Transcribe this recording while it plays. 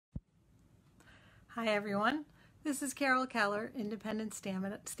Hi everyone, this is Carol Keller, Independent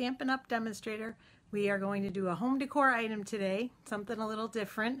Stampin' Up demonstrator. We are going to do a home decor item today, something a little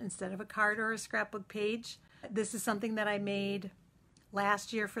different instead of a card or a scrapbook page. This is something that I made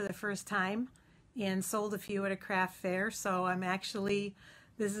last year for the first time and sold a few at a craft fair, so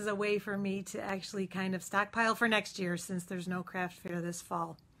this is a way for me to actually kind of stockpile for next year since there's no craft fair this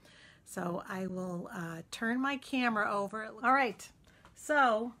fall. So I will turn my camera over. All right.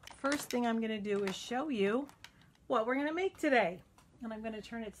 So first thing I'm going to do is show you what we're going to make today. And I'm going to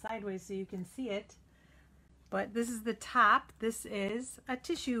turn it sideways so you can see it. But this is the top. This is a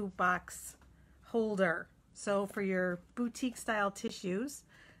tissue box holder. So for your boutique style tissues.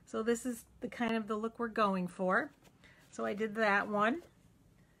 So this is the kind of the look we're going for. So I did that one.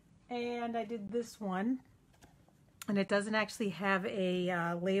 And I did this one. And it doesn't actually have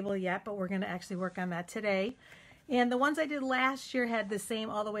a label yet, but we're going to actually work on that today. And the ones I did last year had the same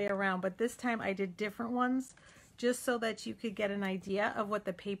all the way around, but this time I did different ones just so that you could get an idea of what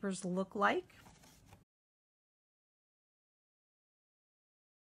the papers look like.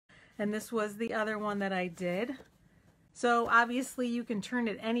 And this was the other one that I did. So obviously you can turn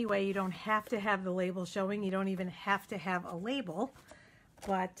it anyway. You don't have to have the label showing. You don't even have to have a label.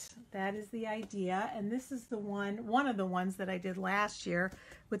 But that is the idea. And this is the one of the ones that I did last year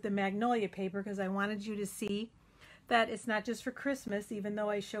with the magnolia paper because I wanted you to see that it's not just for Christmas. Even though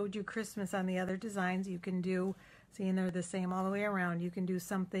I showed you Christmas on the other designs, you can do, seeing they're the same all the way around, you can do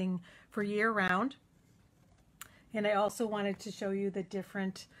something for year round. And I also wanted to show you the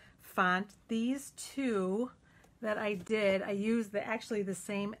different font. These two that I did, I used actually the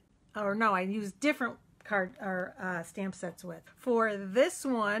same, or no, I used different card or stamp sets with. For this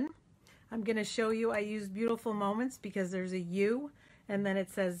one, I'm going to show you I used Beautiful Moments because there's a U and then it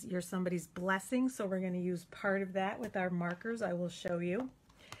says you're somebody's blessing, so we're going to use part of that with our markers. I will show you.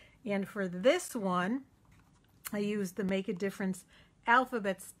 And for this one, I used the Make a Difference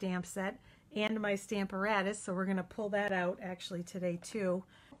alphabet stamp set and my Stamparatus, so we're going to pull that out actually today too.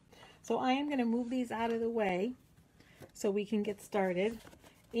 So I am going to move these out of the way so we can get started.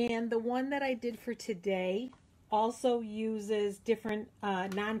 And the one that I did for today also uses different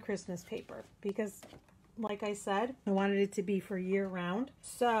non-Christmas paper because, like I said, I wanted it to be for year-round.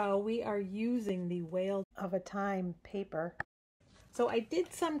 So we are using the Whale of a Time paper. So I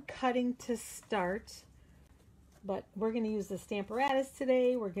did some cutting to start, but we're going to use the Stamparatus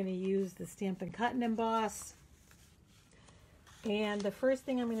today. We're going to use the Stampin' Cut and Emboss. And the first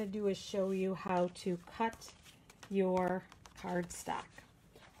thing I'm going to do is show you how to cut your cardstock.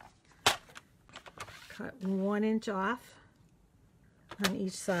 Cut 1 inch off on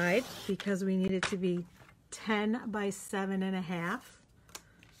each side because we need it to be 10 by 7.5.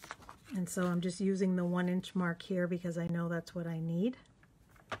 And so I'm just using the 1 inch mark here because I know that's what I need.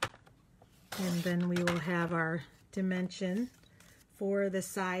 And then we will have our dimension for the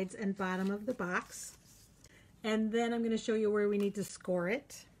sides and bottom of the box. And then I'm going to show you where we need to score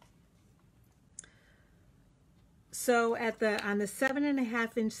it. So on the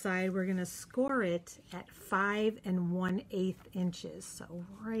 7.5 inch side, we're going to score it at 5 1/8 inches. So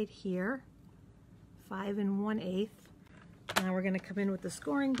right here, 5 1/8. Now we're going to come in with the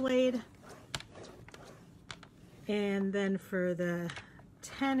scoring blade. And then for the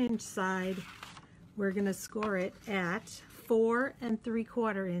 10 inch side, we're going to score it at 4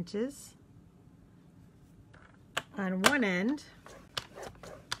 3/4 inches on one end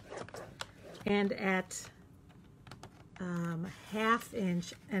and at 1/2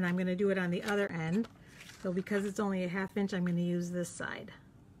 inch, and I'm going to do it on the other end. So because it's only a 1/2 inch, I'm going to use this side.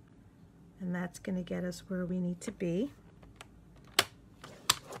 And that's going to get us where we need to be.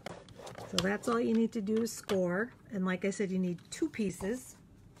 So that's all you need to do is score. And like I said, you need 2 pieces.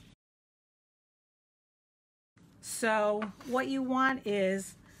 So what you want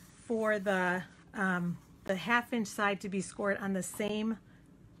is for the 1/2 inch side to be scored on the same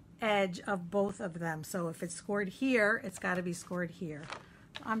edge of both of them. So if it's scored here, it's got to be scored here.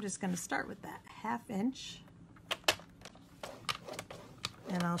 I'm just going to start with that 1/2 inch.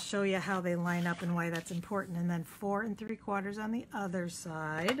 And I'll show you how they line up and why that's important. And then 4 3/4 on the other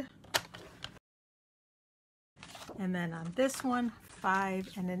side. And then on this one, 5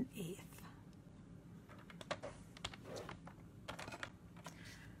 1/8.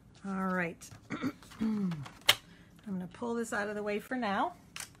 All right. I'm going to pull this out of the way for now.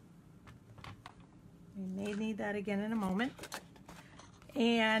 We may need that again in a moment.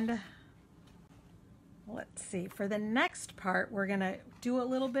 And let's see, for the next part, we're going to do a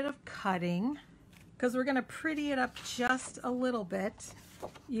little bit of cutting because we're going to pretty it up just a little bit.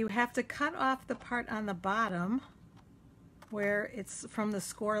 You have to cut off the part on the bottom where it's from the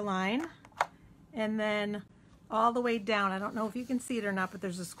score line, and then all the way down. I don't know if you can see it or not, but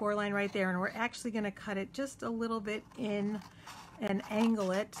there's a score line right there, and we're actually going to cut it just a little bit in and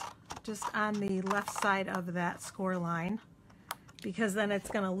angle it just on the left side of that score line, because then it's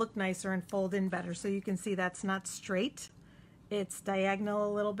going to look nicer and fold in better. So you can see that's not straight, it's diagonal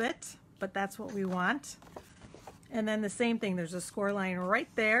a little bit, but that's what we want. And then the same thing, there's a score line right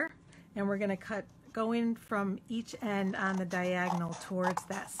there, and we're going to go in from each end on the diagonal towards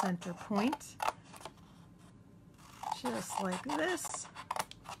that center point, just like this.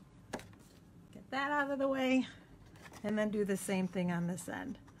 Get that out of the way, and then do the same thing on this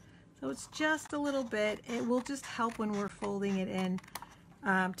end. So it's just a little bit. It will just help when we're folding it in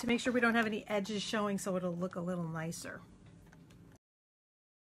to make sure we don't have any edges showing, so it'll look a little nicer.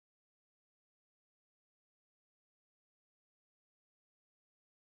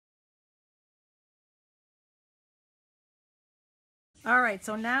 All right,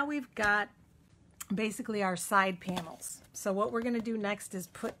 so now we've got basically our side panels. So what we're going to do next is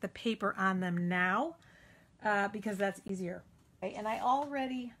put the paper on them now because that's easier. Okay, and I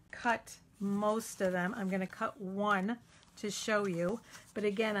already cut most of them. I'm going to cut one to show you, but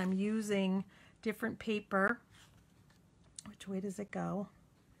again, I'm using different paper. Which way does it go?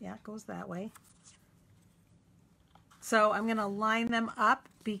 Yeah, it goes that way. So I'm going to line them up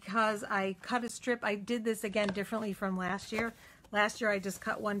because I cut a strip. I did this again differently from last year. Last year I just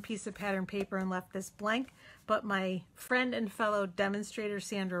cut one piece of pattern paper and left this blank, but my friend and fellow demonstrator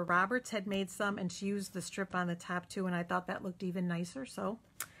Sandra Roberts had made some, and she used the strip on the top too, and I thought that looked even nicer. So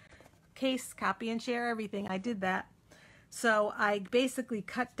case, copy and share everything. I did that. So I basically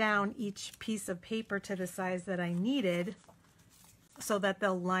cut down each piece of paper to the size that I needed so that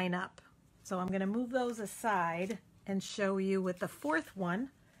they'll line up. So I'm going to move those aside and show you with the fourth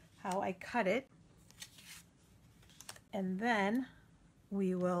one how I cut it. And then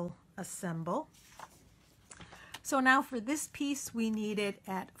we will assemble. So now for this piece, we need it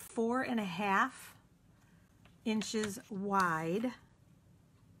at 4.5 inches wide.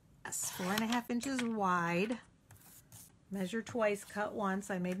 Yes, 4.5 inches wide. Measure twice, cut once.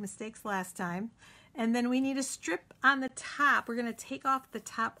 I made mistakes last time. And then we need a strip on the top. We're going to take off the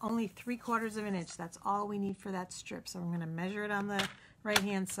top only 3/4 of an inch. That's all we need for that strip. So I'm going to measure it on the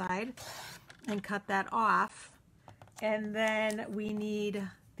right-hand side and cut that off. And then we need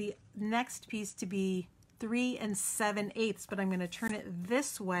the next piece to be 3 7/8, but I'm going to turn it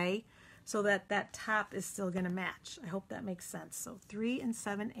this way so that that top is still going to match. I hope that makes sense. So 3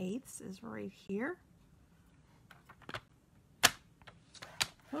 7/8 is right here.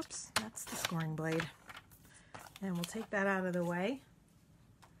 Oops, that's the scoring blade. And we'll take that out of the way.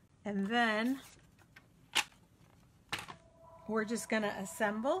 And then we're just going to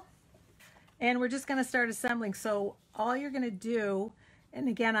assemble. And we're just going to start assembling. So all you're going to do, and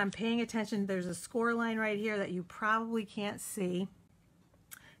again, I'm paying attention, there's a score line right here that you probably can't see,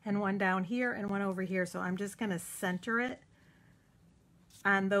 and one down here and one over here. So I'm just going to center it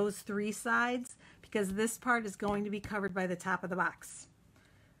on those 3 sides because this part is going to be covered by the top of the box.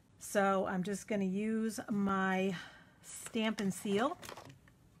 So I'm just going to use my Stampin' Seal.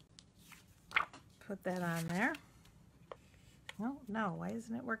 Put that on there. Oh, no, why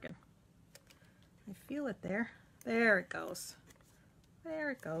isn't it working? I feel it there. There it goes. There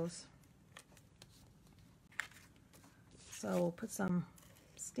it goes. So we'll put some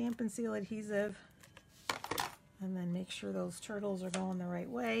Stampin' Seal adhesive and then make sure those turtles are going the right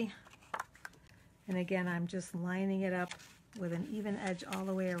way. And again, I'm just lining it up with an even edge all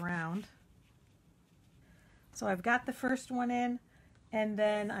the way around. So I've got the first one in, and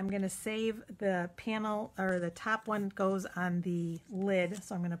then I'm going to save the panel, or the top one goes on the lid,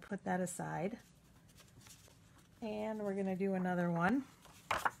 so I'm going to put that aside. And we're going to do another one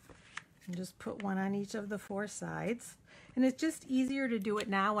and just put one on each of the 4 sides. And it's just easier to do it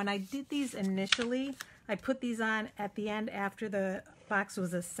now. When I did these initially, I put these on at the end after the box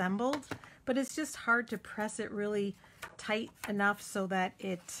was assembled, but it's just hard to press it really tight enough so that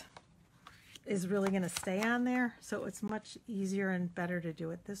it is really going to stay on there. So it's much easier and better to do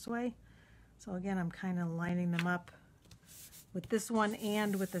it this way. So again, I'm kind of lining them up with this one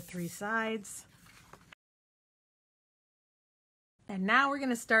and with the 3 sides. And now we're going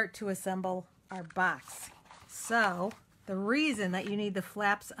to start to assemble our box. So the reason that you need the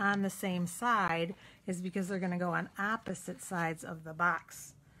flaps on the same side is because they're going to go on opposite sides of the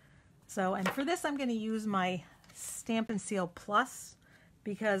box. So, and for this I'm going to use my Stampin' Seal Plus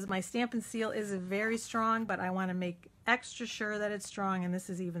because my Stampin' Seal is very strong, but I want to make extra sure that it's strong, and this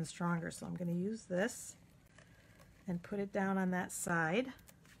is even stronger. So I'm going to use this and put it down on that side.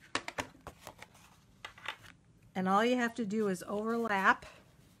 And all you have to do is overlap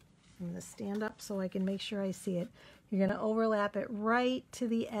I'm going to stand up so I can make sure I see it. You're going to overlap it right to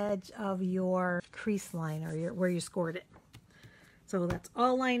the edge of your crease line or where you scored it. So that's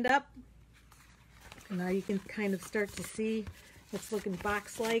all lined up. And now you can kind of start to see it's looking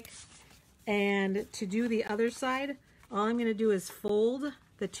box-like. And to do the other side, all I'm going to do is fold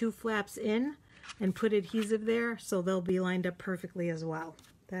the two flaps in and put adhesive there so they'll be lined up perfectly as well.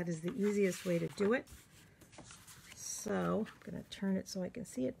 That is the easiest way to do it. So I'm going to turn it so I can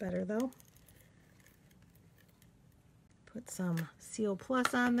see it better though. Put some Seal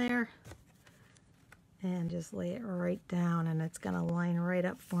Plus on there and just lay it right down, and it's going to line right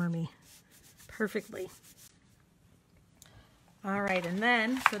up for me perfectly. All right, and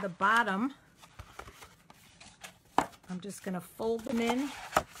then for the bottom, I'm just going to fold them in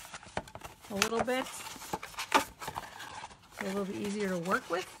a little bit. So a little bit easier to work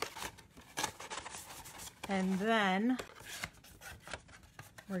with. And then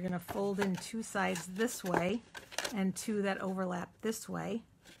we're going to fold in two sides this way and two that overlap this way.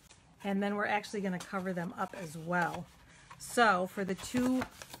 And then we're actually going to cover them up as well. So for the two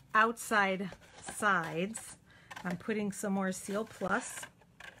outside sides, I'm putting some more Seal Plus,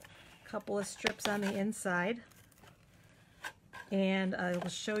 a couple of strips on the inside. And I will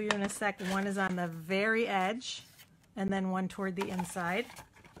show you in a sec. One is on the very edge and then one toward the inside.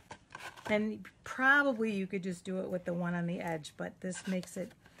 And probably you could just do it with the one on the edge, but this makes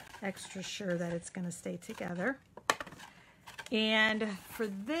it extra sure that it's going to stay together. And for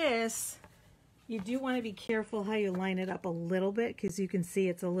this, you do want to be careful how you line it up a little bit because you can see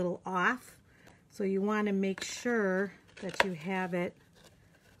it's a little off. So you want to make sure that you have it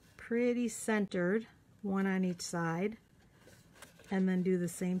pretty centered, one on each side. And then do the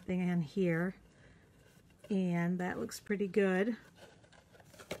same thing on here. And that looks pretty good.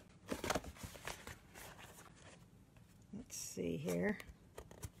 Let's see here.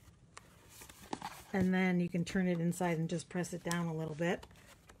 And then you can turn it inside and just press it down a little bit.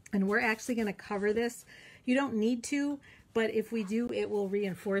 And we're actually going to cover this. You don't need to, but if we do, it will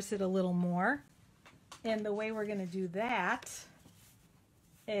reinforce it a little more. And the way we're going to do that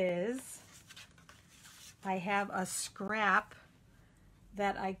is I have a scrap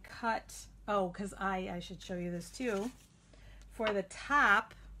that I cut. Oh, because I should show you this too. For the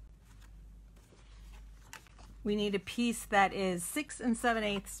top, we need a piece that is 6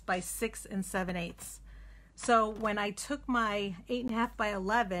 7/8 by 6 7/8. So when I took my 8.5 by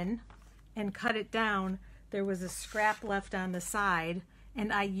 11 and cut it down, there was a scrap left on the side,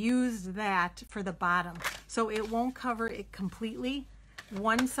 and I used that for the bottom. So it won't cover it completely.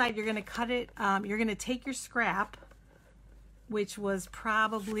 One side you're going to cut it, you're going to take your scrap, which was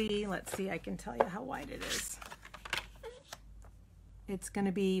probably, let's see, I can tell you how wide it is. It's going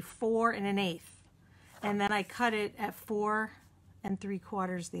to be 4 1/8. And then I cut it at 4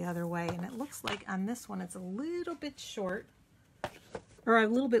 3/4 the other way. And it looks like on this one, it's a little bit short, or a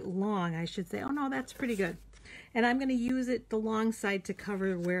little bit long, I should say. Oh no, that's pretty good. And I'm going to use it the long side to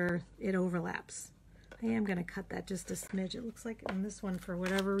cover where it overlaps. I am going to cut that just a smidge. It looks like on this one, for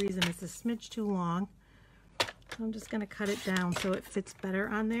whatever reason, it's a smidge too long. So I'm just going to cut it down so it fits better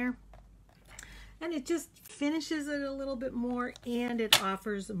on there. And it just finishes it a little bit more, and it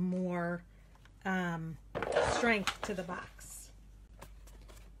offers more strength to the box.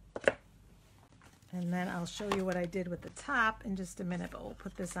 And then I'll show you what I did with the top in just a minute, but we'll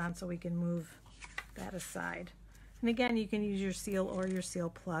put this on so we can move that aside. And again, you can use your Seal or your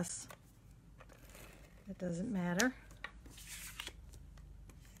Seal Plus. It doesn't matter.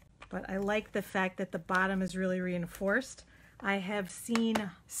 But I like the fact that the bottom is really reinforced. I have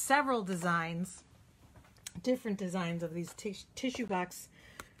seen several designs, different designs of these tissue box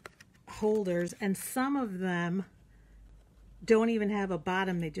holders, and some of them don't even have a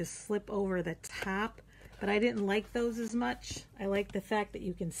bottom. They just slip over the top. But I didn't like those as much. I like the fact that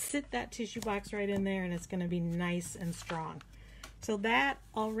you can sit that tissue box right in there and it's going to be nice and strong. So that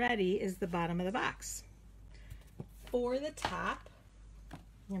already is the bottom of the box. For the top, I'm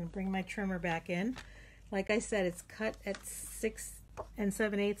going to bring my trimmer back in. Like I said, it's cut at 6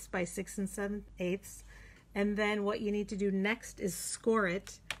 7/8 by 6 7/8. And then what you need to do next is score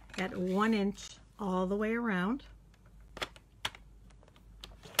it at 1 inch all the way around.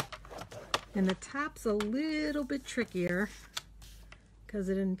 And the top's a little bit trickier because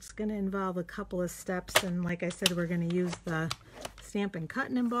it's going to involve a couple of steps. And like I said, we're going to use the Stampin' Cut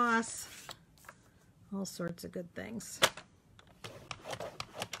and Emboss. All sorts of good things.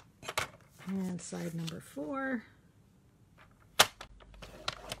 And side number 4.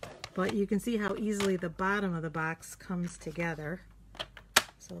 But you can see how easily the bottom of the box comes together.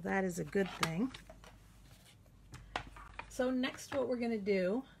 So that is a good thing. So next what we're going to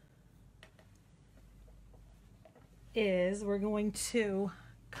do is we're going to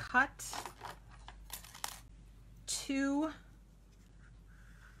cut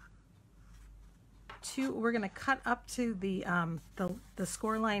we're going to cut up to the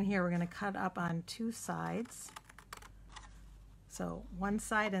score line here. We're going to cut up on two sides. So one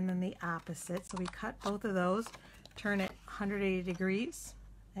side and then the opposite. So we cut both of those, turn it 180 degrees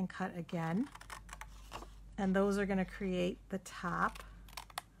and cut again. And those are going to create the top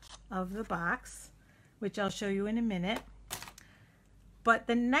of the box, which I'll show you in a minute. But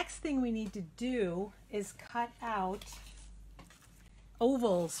the next thing we need to do is cut out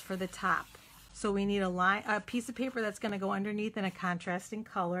ovals for the top. So we need a piece of paper that's going to go underneath in a contrasting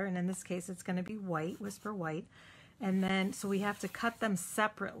color, and in this case it's going to be white, Whisper White. And then, so we have to cut them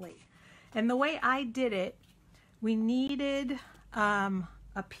separately. And the way I did it, we needed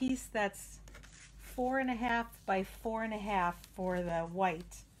a piece that's 4.5 by 4.5 for the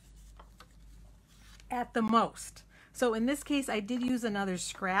white at the most. So in this case I did use another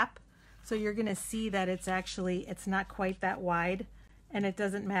scrap, so you're going to see that it's not quite that wide. And it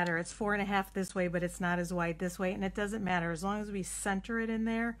doesn't matter. It's 4.5 this way, but it's not as wide this way. And it doesn't matter. As long as we center it in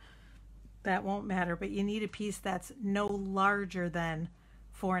there, that won't matter. But you need a piece that's no larger than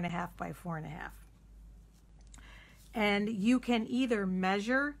 4.5 by 4.5. And you can either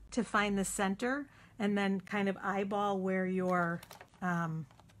measure to find the center and then kind of eyeball where your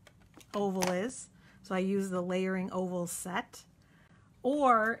oval is. So I use the layering oval set.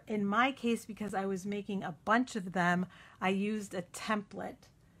 Or in my case, because I was making a bunch of them, I used a template,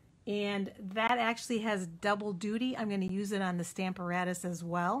 and that actually has double duty. I'm going to use it on the Stamparatus as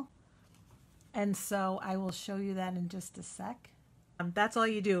well. And so I will show you that in just a sec. That's all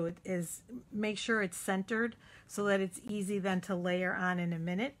you do, is make sure it's centered so that it's easy then to layer on in a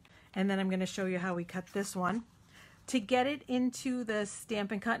minute. And then I'm going to show you how we cut this one. To get it into the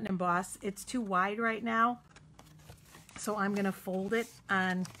Stampin' Cut and Emboss, it's too wide right now. So I'm going to fold it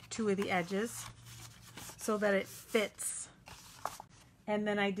on two of the edges so that it fits. And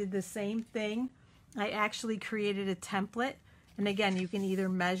then I did the same thing. I actually created a template. And again, you can either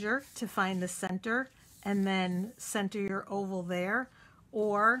measure to find the center and then center your oval there.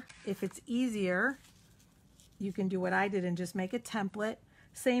 Or if it's easier, you can do what I did and just make a template.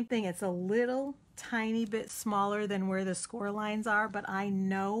 Same thing, it's a little tiny bit smaller than where the score lines are, but I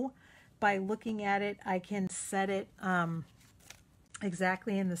know by looking at it, I can set it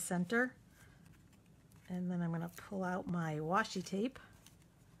exactly in the center. And then I'm going to pull out my washi tape.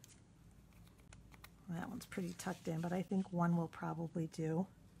 That one's pretty tucked in, but I think one will probably do.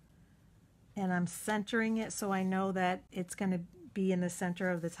 And I'm centering it so I know that it's going to be in the center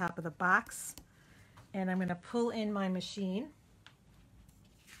of the top of the box. And I'm going to pull in my machine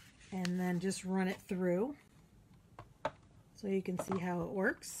and then just run it through so you can see how it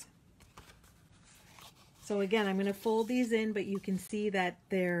works. So again, I'm going to fold these in, but you can see that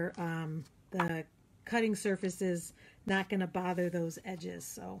they're, the cutting surface is not going to bother those edges,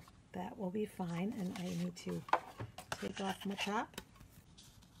 so that will be fine. And I need to take off my top.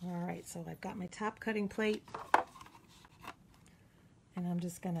 All right, so I've got my top cutting plate, and I'm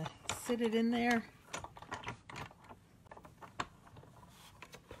just going to sit it in there.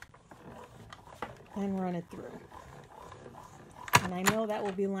 And run it through. And I know that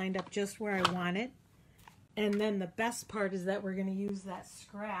will be lined up just where I want it. And then the best part is that we're going to use that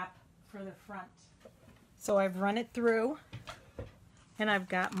scrap for the front. So I've run it through, and I've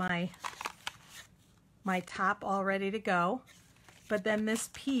got my top all ready to go. But then this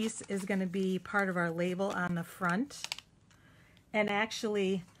piece is going to be part of our label on the front. And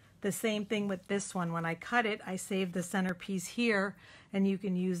actually, the same thing with this one. When I cut it, I saved the center piece here, and you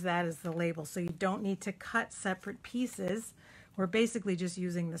can use that as the label. So you don't need to cut separate pieces. We're basically just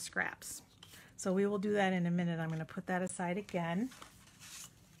using the scraps. So we will do that in a minute. I'm going to put that aside again.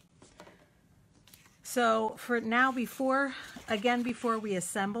 So for now, before we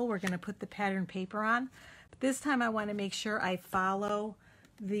assemble, we're going to put the pattern paper on. But this time I want to make sure I follow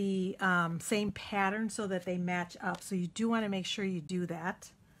the same pattern so that they match up. So you do want to make sure you do that.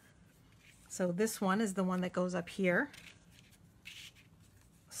 So this one is the one that goes up here.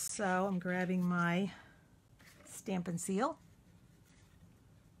 So I'm grabbing my Stampin' Seal.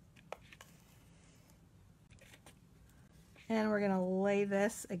 And we're going to lay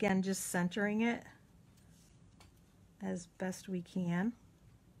this, again, just centering it as best we can.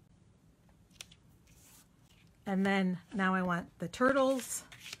 And then now I want the turtles.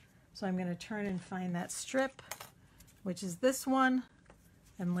 So I'm going to turn and find that strip, which is this one,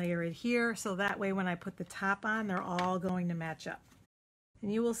 and layer it here. So that way when I put the top on, they're all going to match up.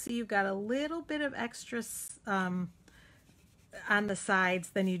 And you will see you've got a little bit of extra on the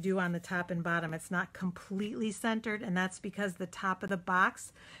sides than you do on the top and bottom. It's not completely centered, and that's because the top of the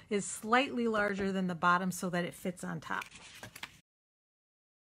box is slightly larger than the bottom so that it fits on top.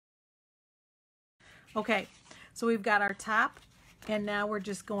 Okay, so we've got our top, and now we're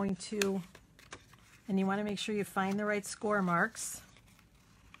just going to, and you want to make sure you find the right score marks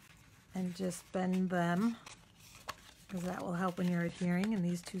and just bend them, because that will help when you're adhering, and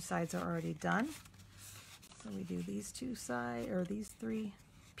these two sides are already done. So we do these two sides, or these three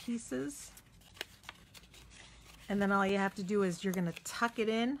pieces. And then all you have to do is you're going to tuck it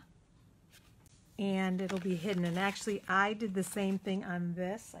in and it'll be hidden. And actually I did the same thing on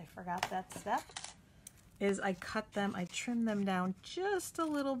this. I forgot that step. Is I cut them, I trim them down just a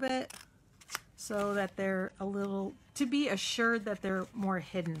little bit so that they're a little, to be assured that they're more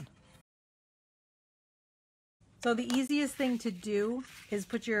hidden. So the easiest thing to do is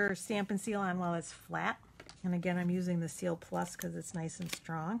put your Stampin' Seal on while it's flat. And again, I'm using the Seal Plus because it's nice and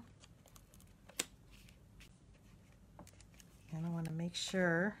strong. And I want to make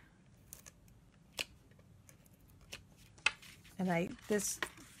sure. And this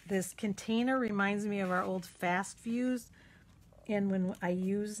container reminds me of our old fast views. And when we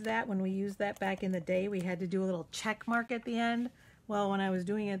used that back in the day, we had to do a little check mark at the end. Well, when I was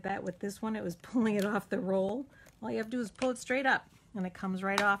doing it with this one, it was pulling it off the roll. All you have to do is pull it straight up, and it comes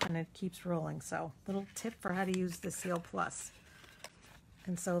right off and it keeps rolling. So little tip for how to use the Seal Plus.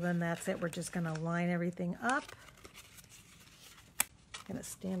 And so then that's it. We're just going to line everything up. I'm going to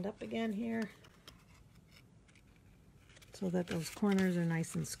stand up again here so that those corners are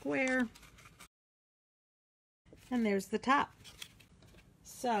nice and square. And there's the top.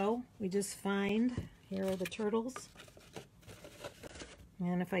 So we just find, here are the turtles.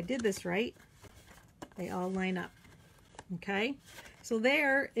 And if I did this right, they all line up. Okay, so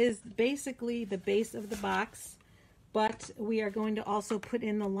there is basically the base of the box, but we are going to also put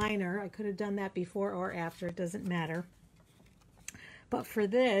in the liner. I could have done that before or after, it doesn't matter. But for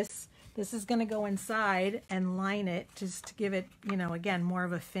this is going to go inside and line it just to give it, you know, again, more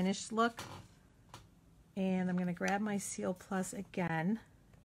of a finished look. And I'm going to grab my Seal Plus again.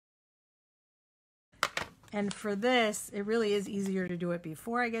 And for this, it really is easier to do it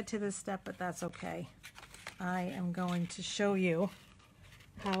before I get to this step, but that's okay. I am going to show you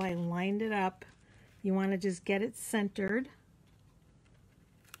how I lined it up. You want to just get it centered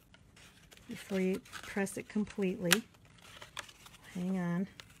before you press it completely. Hang on.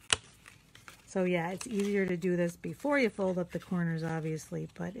 So yeah, it's easier to do this before you fold up the corners, obviously,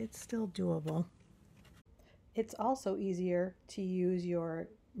 but it's still doable. It's also easier to use your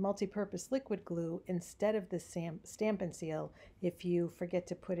multi-purpose liquid glue instead of the Stampin' Seal if you forget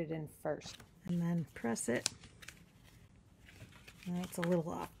to put it in first. And then press it. It's a little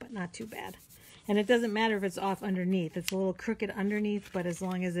off, but not too bad. And it doesn't matter if it's off underneath. It's a little crooked underneath, but as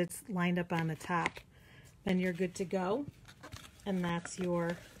long as it's lined up on the top, then you're good to go. And that's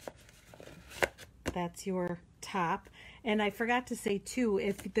your top. And I forgot to say too,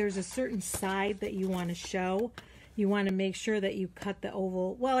 if there's a certain side that you want to show, you want to make sure that you cut the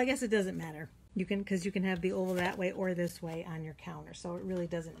oval. Well, I guess it doesn't matter. You can, because you can have the oval that way or this way on your counter, so it really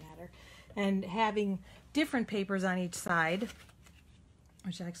doesn't matter. And having different papers on each side,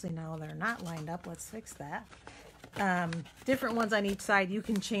 which actually now they're not lined up, let's fix that. Different ones on each side, you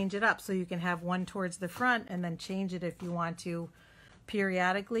can change it up. So you can have one towards the front and then change it if you want to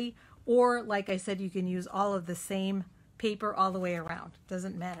periodically. Or like I said, you can use all of the same paper all the way around.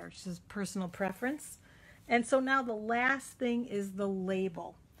 Doesn't matter, it's just personal preference. And so now the last thing is the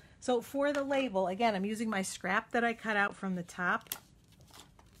label. So for the label, again, I'm using my scrap that I cut out from the top.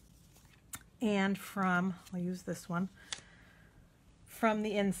 And I'll use this one, from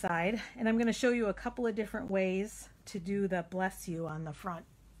the inside. And I'm going to show you a couple of different ways to do the bless you on the front.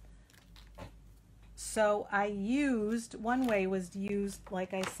 So one way was to use,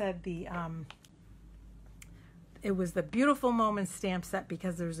 like I said, it was the Beautiful Moments stamp set,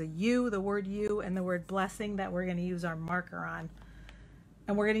 because there's a U, the word you, and the word blessing that we're going to use our marker on.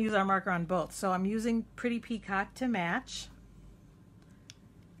 And we're going to use our marker on both. So I'm using Pretty Peacock to match.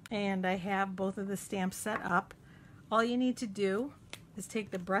 And I have both of the stamps set up. All you need to do is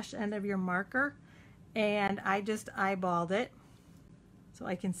take the brush end of your marker, and I just eyeballed it. So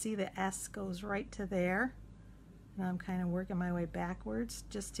I can see the S goes right to there. And I'm kind of working my way backwards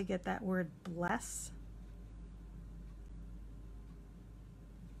just to get that word bless.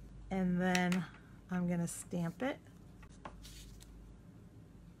 And then I'm going to stamp it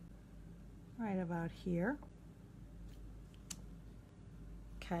right about here.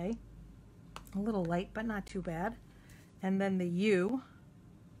 Okay, a little light, but not too bad. And then the U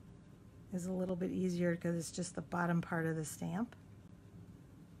is a little bit easier because it's just the bottom part of the stamp.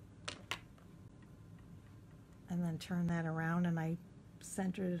 And then turn that around, and I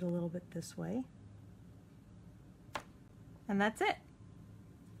centered it a little bit this way. And that's it.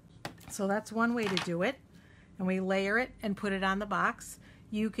 So that's one way to do it. And we layer it and put it on the box.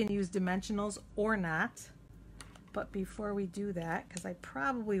 You can use dimensionals or not. But before we do that, because I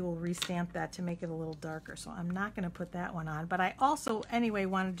probably will restamp that to make it a little darker, so I'm not going to put that one on. But I also, anyway,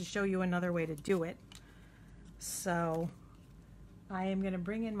 wanted to show you another way to do it. So I am going to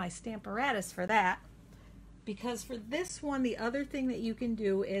bring in my Stamparatus for that. Because for this one, the other thing that you can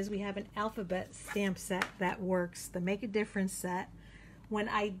do is we have an alphabet stamp set that works, the Make a Difference set. When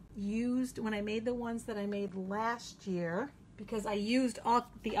I made the ones that I made last year, because I used all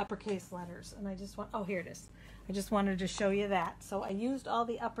the uppercase letters, and I just want, oh, here it is. I just wanted to show you that. So I used all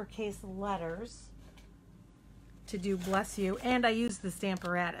the uppercase letters to do bless you, and I used the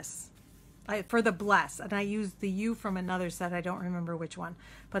Stamparatus for the bless, and I used the U from another set. I don't remember which one,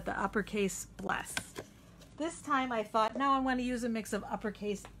 but the uppercase bless. This time I thought, now I want to use a mix of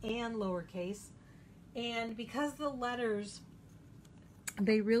uppercase and lowercase, and because the letters,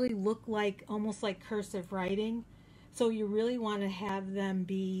 they really look like almost like cursive writing, so you really want to have them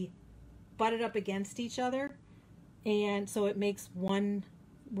be butted up against each other, and so it makes one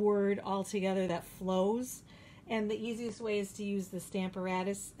word all together that flows. And the easiest way is to use the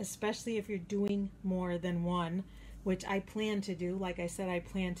Stamparatus, especially if you're doing more than one, which I plan to do. Like I said, I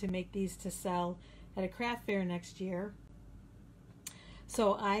plan to make these to sell at a craft fair next year.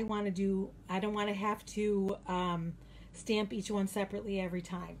 So I don't want to have to stamp each one separately every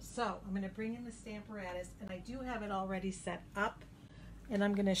time. So I'm going to bring in the Stamparatus, and I do have it already set up, and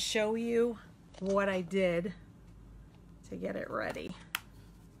I'm going to show you what I did to get it ready.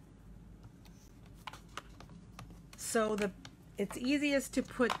 So it's easiest to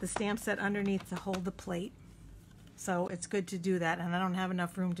put the stamp set underneath to hold the plate. So it's good to do that, and I don't have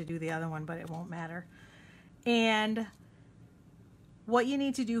enough room to do the other one, but it won't matter. And what you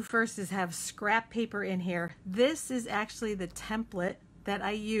need to do first is have scrap paper in here. This is actually the template that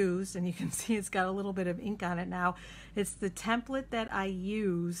I used, and you can see it's got a little bit of ink on it now. It's the template that I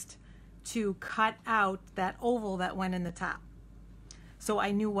used to cut out that oval that went in the top. So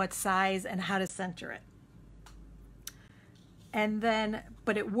I knew what size and how to center it. And then,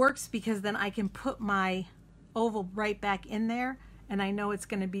 but it works because then I can put my oval right back in there, and I know it's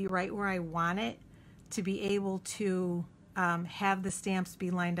going to be right where I want it to be able to have the stamps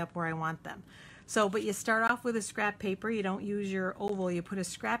be lined up where I want them. So, but you start off with a scrap paper. You don't use your oval. You put a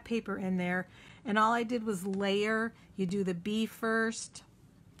scrap paper in there, and all I did was layer. You do the B first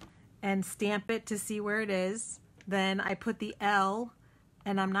and stamp it to see where it is. Then I put the L,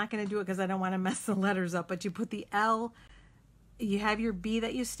 and I'm not going to do it because I don't want to mess the letters up, but you put the L. You have your B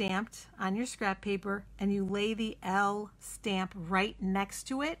that you stamped on your scrap paper, and you lay the L stamp right next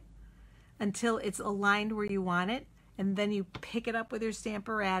to it until it's aligned where you want it, and then you pick it up with your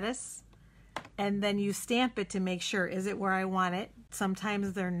Stamparatus, and then you stamp it to make sure, is it where I want it?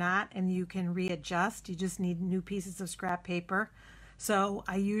 Sometimes they're not, and you can readjust. You just need new pieces of scrap paper. So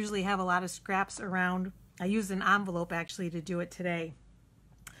I usually have a lot of scraps around. I used an envelope actually to do it today,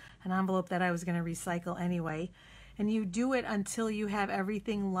 an envelope that I was going to recycle anyway. And you do it until you have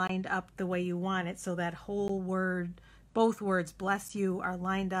everything lined up the way you want it, so that whole word, both words, bless you, are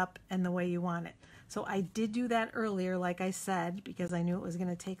lined up and the way you want it. So I did do that earlier, like I said, because I knew it was going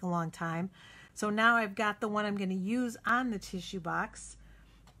to take a long time. So now I've got the one I'm going to use on the tissue box,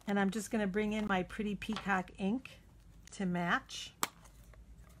 and I'm just going to bring in my pretty peacock ink to match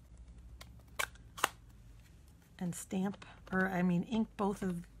and stamp, or I mean ink both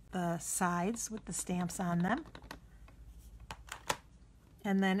of the sides with the stamps on them.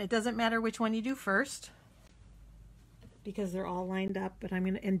 And then it doesn't matter which one you do first because they're all lined up, but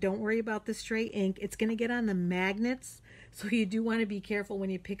and don't worry about the stray ink. It's going to get on the magnets, so you do want to be careful when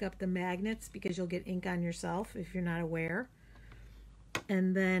you pick up the magnets because you'll get ink on yourself if you're not aware.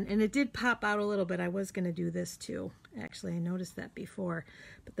 And it did pop out a little bit. I was going to do this too. Actually, I noticed that before.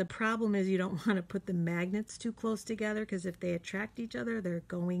 But the problem is you don't want to put the magnets too close together because if they attract each other, they're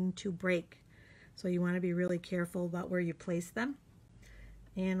going to break. So you want to be really careful about where you place them.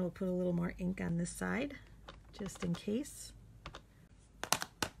 And we'll put a little more ink on this side, just in case.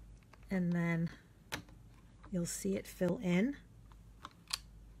 And then you'll see it fill in.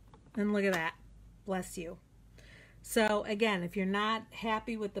 And look at that. Bless you. So again, if you're not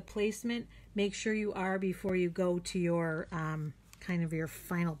happy with the placement, make sure you are before you go to your kind of your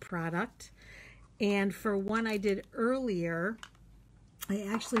final product. And for one I did earlier, I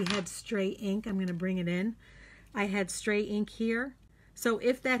actually had stray ink. I'm going to bring it in. I had stray ink here. So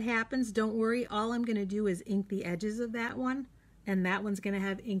if that happens, don't worry. All I'm going to do is ink the edges of that one, and that one's going to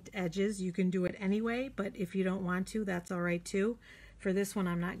have inked edges. You can do it anyway, but if you don't want to, that's all right too. For this one,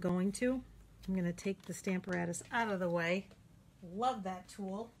 I'm not going to. I'm going to take the Stamparatus out of the way. Love that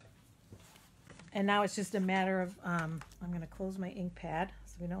tool. And now it's just a matter of, I'm going to close my ink pad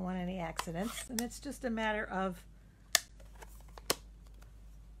so we don't want any accidents. And it's just a matter of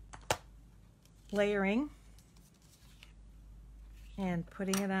layering and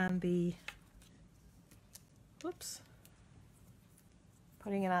putting it on the,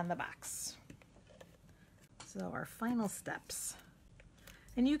 putting it on the box. So our final steps.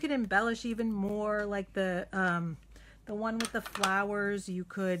 And you could embellish even more, like the one with the flowers. You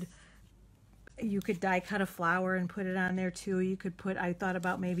could die cut a flower and put it on there too. You could put, I thought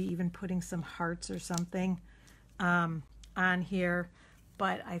about maybe even putting some hearts or something on here,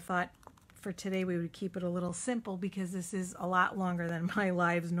 but I thought for today we would keep it a little simple because this is a lot longer than my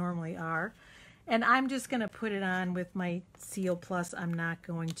lives normally are. And I'm just going to put it on with my Seal Plus. I'm not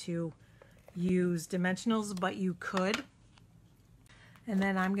going to use dimensionals, but you could. And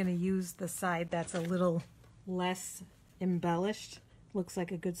then I'm going to use the side that's a little less embellished. Looks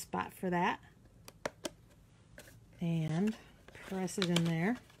like a good spot for that. And press it in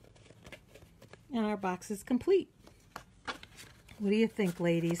there. And our box is complete. What do you think,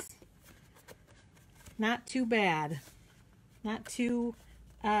 ladies? Not too bad. Not too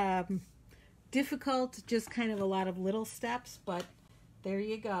difficult, just kind of a lot of little steps, but there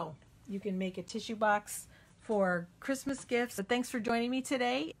you go. You can make a tissue box for Christmas gifts. So thanks for joining me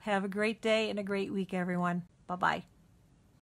today. Have a great day and a great week, everyone. Bye-bye.